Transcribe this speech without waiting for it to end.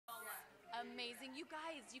Amazing. You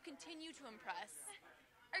guys, you continue to impress.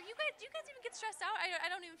 Do you guys even get stressed out? I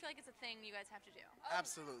don't even feel like it's a thing you guys have to do.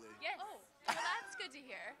 Absolutely. Yes. Oh, well, that's good to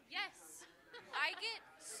hear. Yes. I get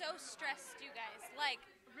so stressed, you guys. Like,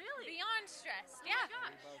 Really? beyond stressed. Oh Yeah.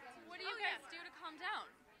 my gosh. What do you guys do to calm down?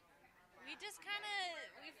 We just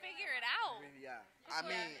we figure it out. Yeah. I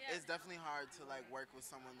mean, it's definitely hard to like work with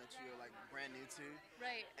someone that you're like brand new to.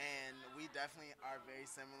 Right. And we definitely are very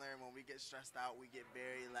similar. When we get stressed out, we get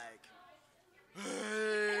very like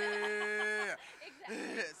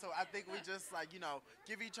Exactly. so I think we just like,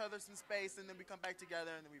 give each other some space and then we come back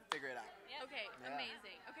together and then we figure it out. Yep. Okay, Yeah.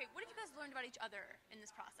 amazing. Okay, what have you guys learned about each other in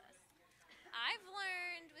this process? I've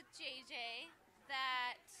learned with JJ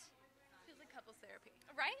that, Feels like couples therapy.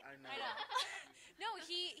 right? I know. No,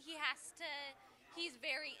 he has to. He's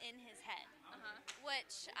very in his head,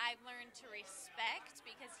 which I've learned to respect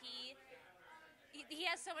because he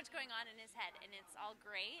has so much going on in his head and it's all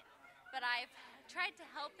great. But I've tried to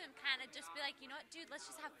help him kind of just be like, you know what, dude, let's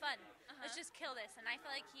just have fun. Let's just kill this. And I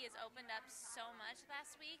feel like he has opened up so much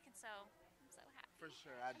last week, and so I'm so happy. For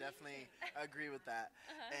sure. I definitely agree with that.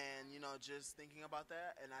 And, just thinking about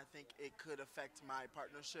that, and I think it could affect my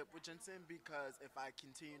partnership with Jensen because if I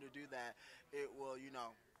continue to do that, it will,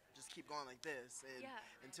 just keep going like this. And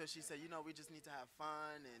until she said, we just need to have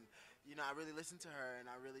fun. And, I really listened to her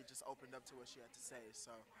and I really just opened up to what she had to say.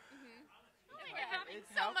 So. We're having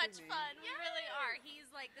It's so helping much me. fun. We really are.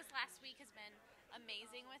 He's like, this last week has been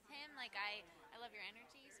amazing with him. Like, I love your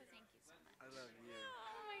energy, so thank you so much. I love you.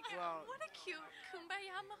 Oh my god, Well, what a cute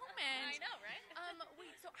kumbaya moment. I know, right?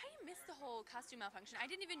 Wait, so I missed the whole costume malfunction. I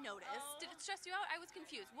didn't even notice. Oh. Did it stress you out? I was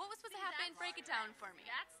confused. What was supposed to See, happen? that's Break it down for me.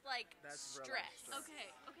 That's like That's real stress. life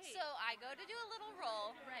stress. Okay. So I go to do a little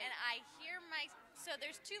roll, Right. and I hear so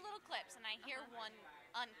there's two little clips, and I hear one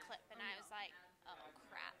unclip, and I was like, oh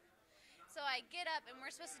crap. So I get up, and we're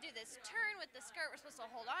supposed to do this turn with the skirt. We're supposed to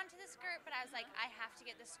hold on to the skirt, but I was like, I have to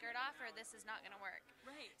get this skirt off, or this is not going to work.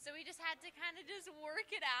 Right. So we just had to kind of just work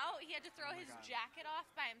it out. He had to throw my his God. jacket off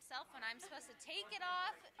by himself when I'm supposed to take it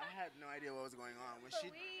off. I had no idea what was going on. When But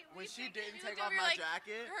she we she figured- didn't You take looked off over, my like,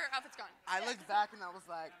 jacket, Her outfit's gone. I looked back and I was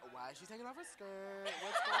like, why is she taking off her skirt?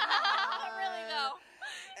 What's going on? Really, though.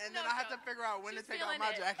 And then No I had to joke. figure out when She's to take off feeling my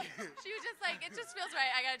it. jacket. She was just like, it just feels right.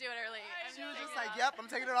 I gotta do it early. I'm She was taking just it like, off. yep, I'm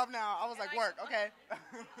taking it off now. I was like, work, okay.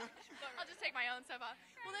 I'll just take my own stuff off.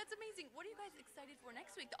 Well, that's amazing. What are you guys excited for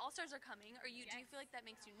next week? The All-Stars are coming. Do you feel like that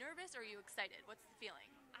makes you nervous, or are you excited? What's the feeling?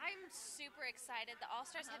 I'm super excited. The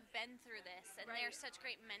All-Stars have been through this, and they're such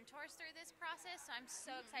great mentors through this process, so I'm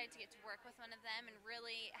so excited to get to work with one of them and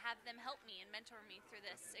really have them help me and mentor me through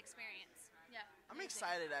this experience. Yeah. I'm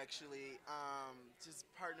excited actually, just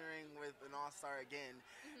partnering with an all-star again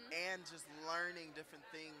and just learning different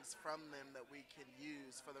things from them that we can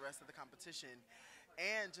use for the rest of the competition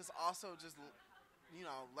and just also just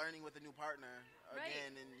learning with a new partner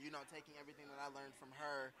again and taking everything that I learned from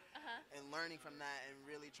her and learning from that and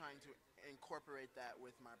really trying to incorporate that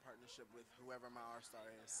with my partnership with whoever my all-star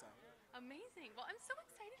is. So. Amazing. Well, I'm so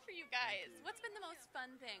excited for you guys. you. What's been the most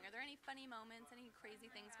fun thing? Are there any funny moments, any crazy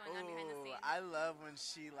things going on behind the Ooh, scenes? I love when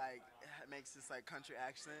she like makes this like country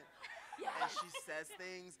accent and she says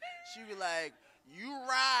things. She be like, "You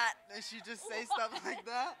right," and she just say stuff like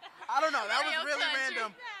that. I don't know. That was Real really country.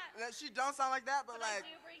 random. That she don't sound like that, but I like,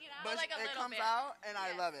 do bring it out. but like a it little comes bit. out, and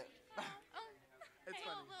I love it. It's Hey,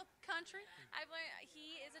 funny. little country. I've learned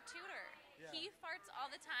he is a tutor. Yeah. He farts all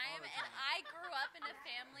the time, All the and time. I grew up in a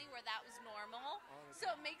family where that was normal, the so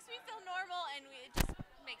it makes me feel normal, and it just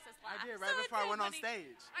makes us I laugh. did right So before I it's went so on funny.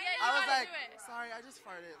 stage. Yeah, you I was gotta like, do it. sorry, I just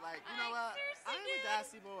farted. Like, you I know what? seriously I'm a did.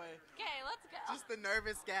 gassy boy. Okay, let's go. Just the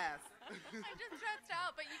nervous gas. I'm just stressed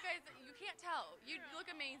out, but you guys, you can't tell. You look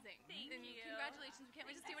amazing. Thank and you. Congratulations. We can't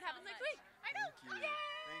wait to see what so happens next much. week. I know. Thank you.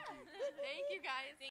 Thank you. Thank you, guys.